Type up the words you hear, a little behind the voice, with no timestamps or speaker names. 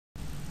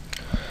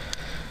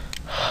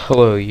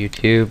Hello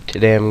YouTube,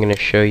 today I'm going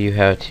to show you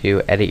how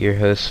to edit your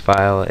host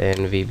file in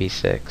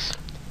VB6.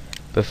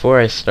 Before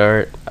I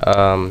start,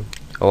 a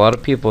lot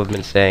of people have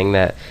been saying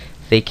that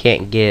they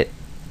can't get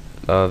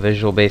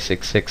Visual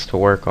Basic 6 to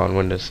work on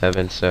Windows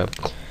 7, so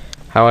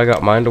how I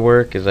got mine to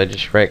work is I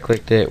just right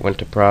clicked it, went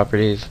to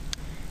Properties,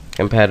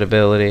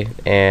 Compatibility,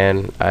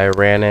 and I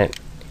ran it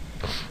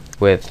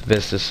with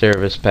Vista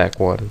Service Pack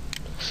 1.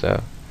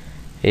 So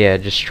yeah,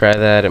 just try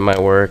that. It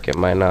might work, it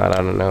might not,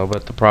 I don't know.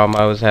 But the problem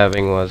I was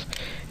having was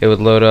it would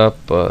load up,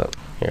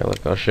 here,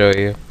 look, I'll show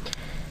you.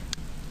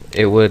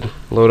 It would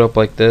load up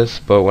like this,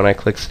 but when I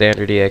click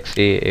standard exe,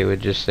 it would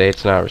just say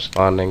it's not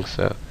responding,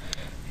 so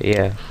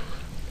yeah.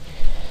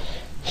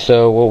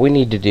 So what we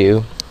need to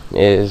do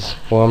is,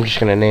 well, I'm just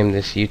going to name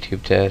this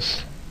YouTube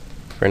test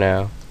for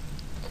now.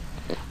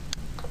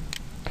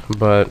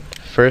 But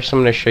first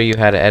I'm going to show you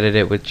how to edit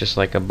it with just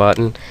like a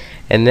button,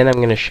 and then I'm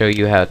going to show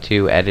you how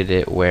to edit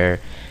it where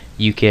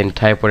you can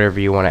type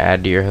whatever you want to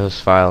add to your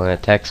host file in a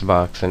text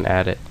box and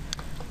add it.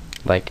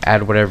 Like,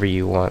 add whatever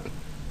you want.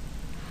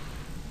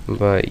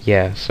 But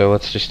yeah, so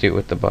let's just do it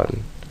with the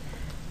button.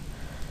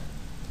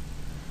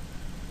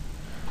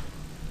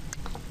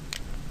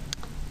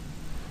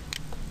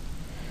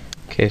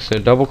 Okay, so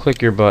double click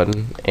your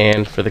button,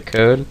 and for the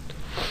code,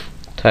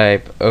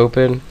 type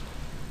open,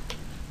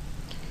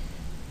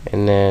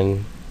 and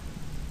then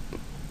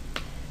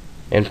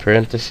in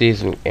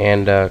parentheses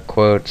and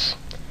quotes,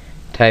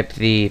 type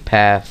the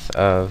path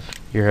of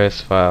your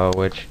host file,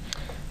 which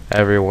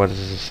everyone's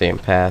is the same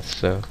path.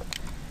 So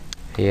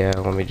yeah,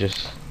 let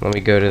me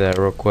go to that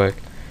real quick.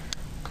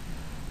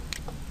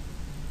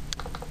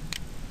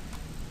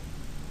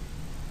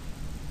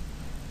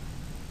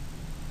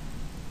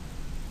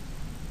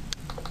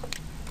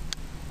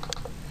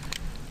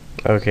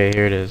 Okay,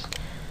 here it is.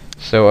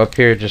 So up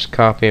here, just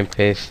copy and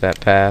paste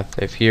that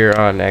path. If you're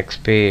on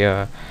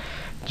XP,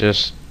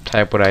 just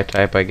type what I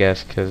type, I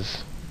guess,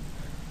 because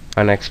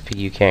on XP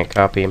you can't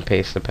copy and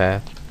paste the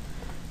path.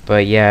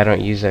 But yeah, I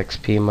don't use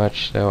XP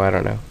much, so I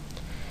don't know.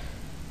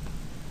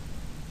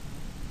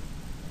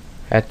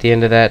 At the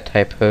end of that,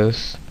 type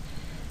host,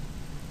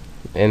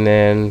 and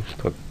then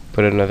put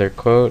another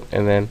quote,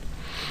 and then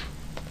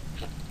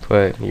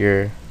put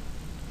your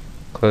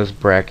close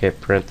bracket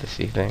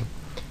parenthesis thing.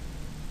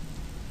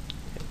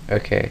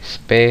 Okay,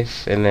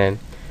 space, and then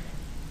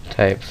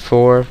type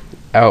for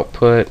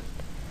output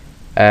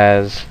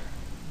as,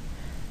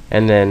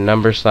 and then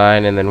number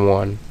sign, and then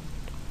 1.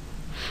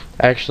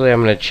 Actually,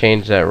 I'm going to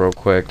change that real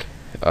quick.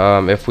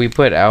 If we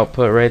put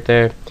output right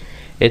there,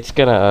 it's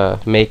going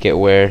to make it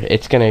where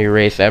it's going to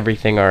erase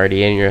everything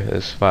already in your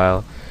host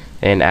file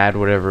and add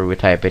whatever we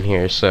type in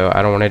here. So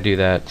I don't want to do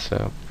that,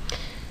 so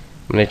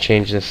I'm going to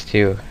change this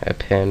to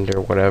append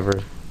or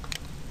whatever.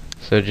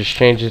 So just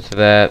change it to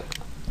that.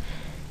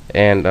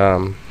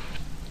 And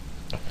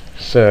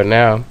so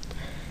now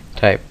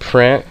type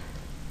print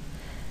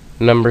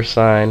number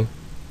sign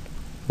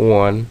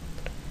 1,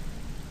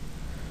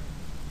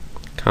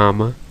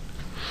 comma,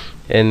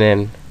 and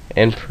then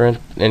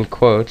in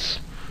quotes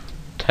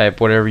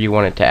type whatever you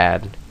want it to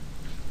add.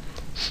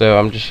 So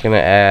I'm just gonna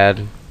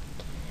add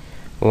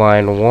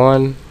line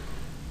 1,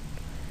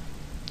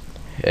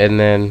 and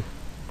then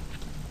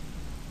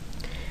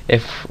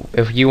if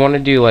you want to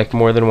do like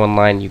more than one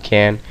line, you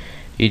can.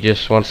 You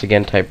just once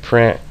again type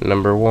print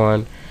number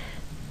 1,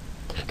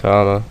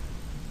 comma,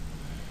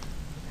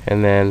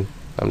 and then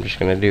I'm just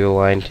gonna do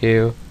line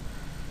 2.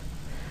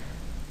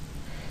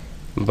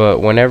 But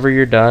whenever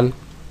you're done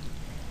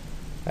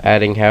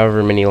adding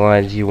however many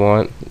lines you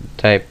want,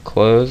 type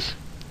close,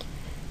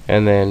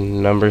 and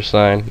then number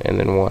sign, and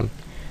then 1.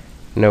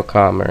 No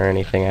comma or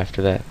anything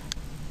after that.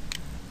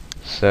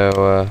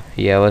 So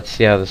yeah, let's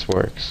see how this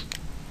works.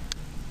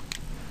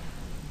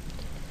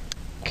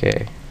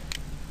 Okay.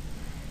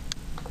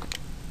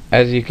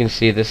 As you can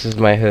see, this is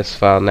my host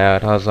file now.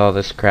 It has all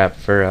this crap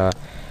for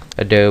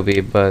Adobe,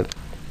 but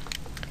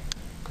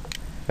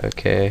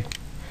okay.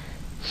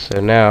 So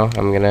now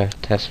I'm gonna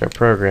test our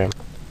program.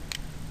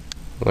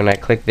 When I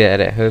click the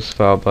edit host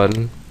file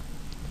button,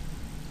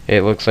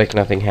 it looks like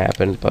nothing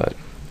happened, but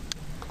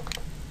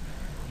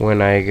when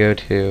I go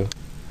to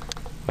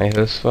my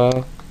host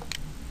file,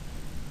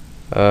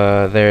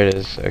 there it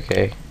is.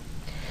 Okay.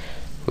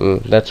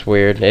 That's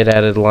weird. It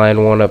added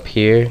line 1 up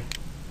here,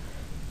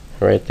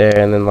 right there,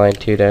 and then line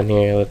 2 down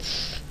here. I'm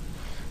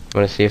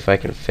gonna see if I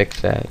can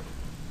fix that.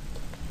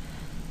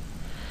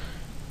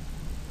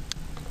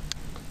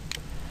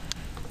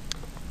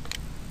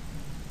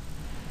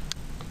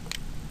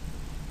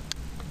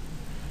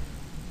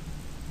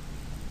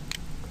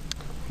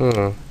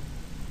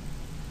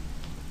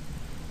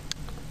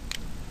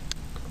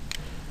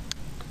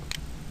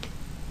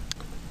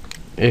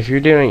 If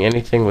you're doing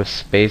anything with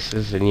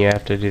spaces, then you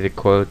have to do the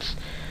quotes,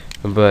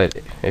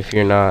 but if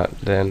you're not,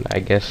 then I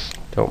guess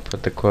don't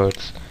put the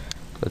quotes.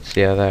 Let's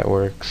see how that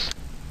works.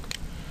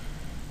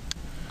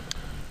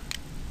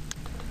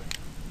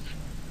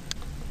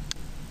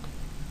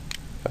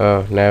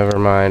 Oh, never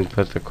mind,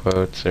 put the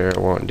quotes or it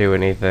won't do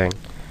anything.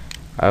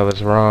 I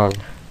was wrong.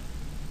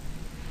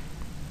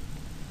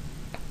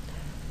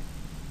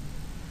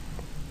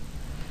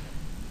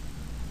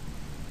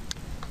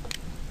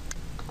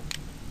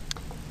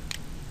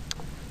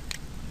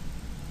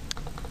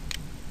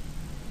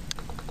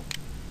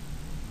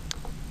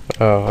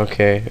 Oh,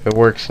 okay. It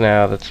works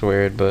now. That's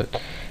weird,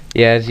 but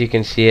yeah, as you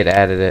can see, it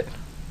added it.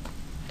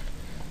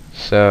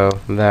 So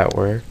that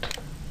worked.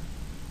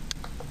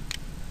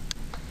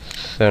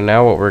 So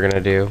now what we're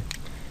gonna do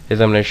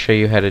is I'm gonna show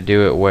you how to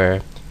do it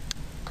where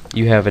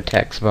you have a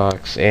text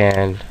box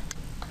and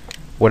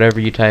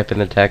whatever you type in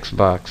the text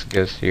box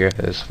goes to your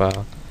host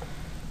file.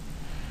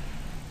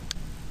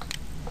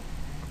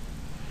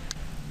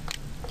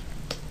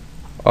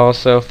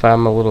 Also, if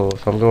I'm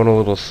going a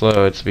little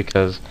slow, it's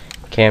because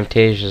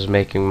Camtasia is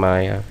making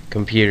my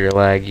computer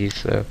laggy,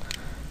 so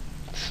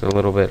it's a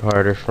little bit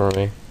harder for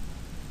me.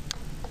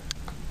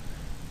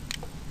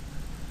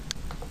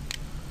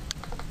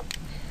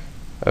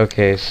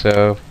 Okay,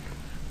 so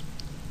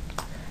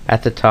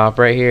at the top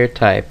right here,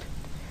 type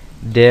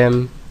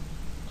dim.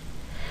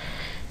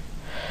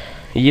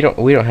 We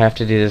don't have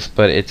to do this,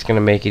 but it's gonna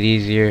make it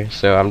easier.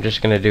 So I'm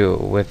just gonna do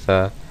it with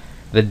the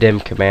dim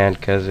command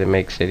because it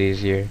makes it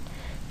easier.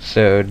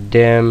 So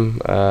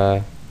dim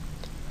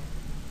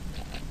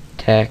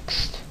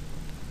text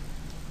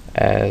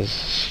as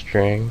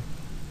string,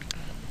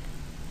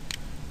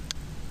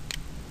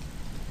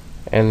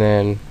 and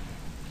then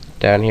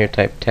down here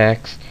type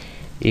text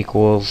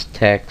equals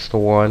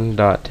text1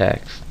 dot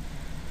text,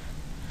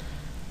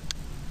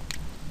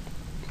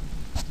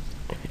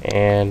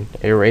 and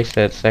erase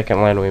that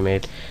second line we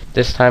made.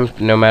 This time,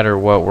 no matter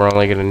what, we're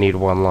only going to need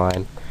one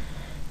line.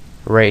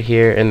 Right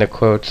here in the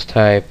quotes,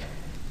 type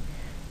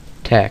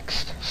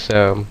text,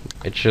 so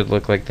it should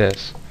look like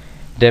this: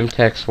 dim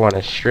text1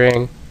 is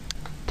string,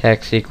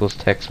 text equals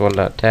text1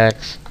 dot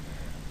text,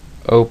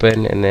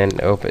 open, and then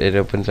it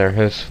opens our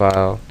host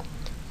file,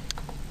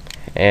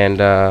 and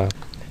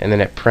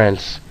then it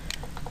prints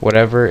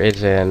whatever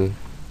is in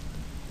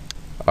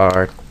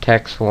our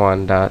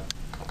text1 dot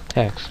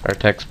text, our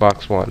text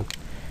box 1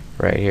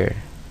 right here.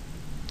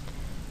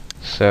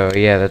 So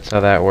yeah, that's how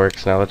that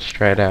works. Now let's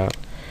try it out.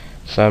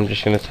 So I'm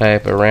just going to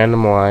type a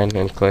random line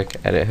and click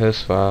edit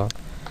host file,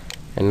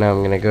 and now I'm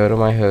going to go to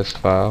my host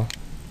file,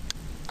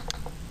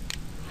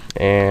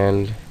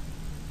 and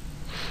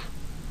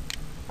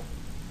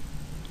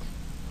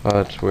oh,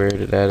 that's weird,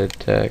 it added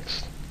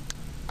text.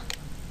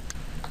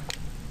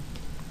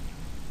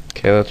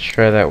 Okay, let's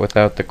try that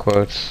without the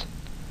quotes.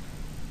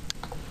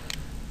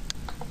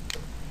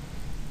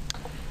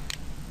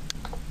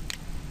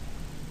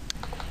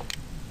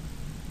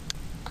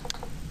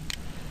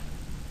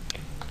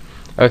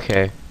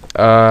 Okay,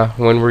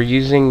 when we're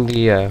using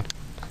the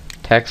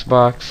text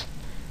box,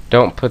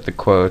 don't put the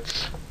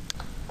quotes.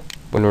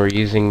 When we're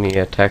using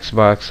the text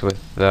box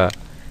with the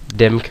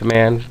dim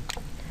command,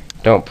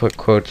 don't put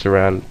quotes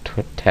around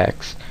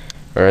text,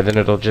 or then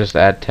it'll just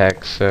add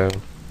text. So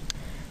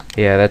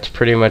yeah, that's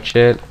pretty much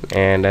it,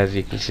 and as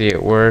you can see,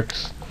 it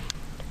works.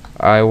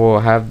 I will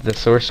have the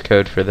source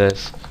code for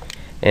this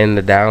in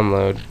the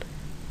download,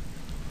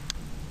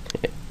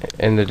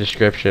 in the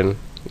description,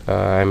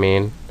 I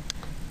mean.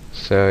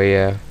 So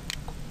yeah,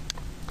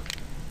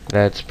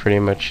 that's pretty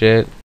much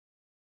it.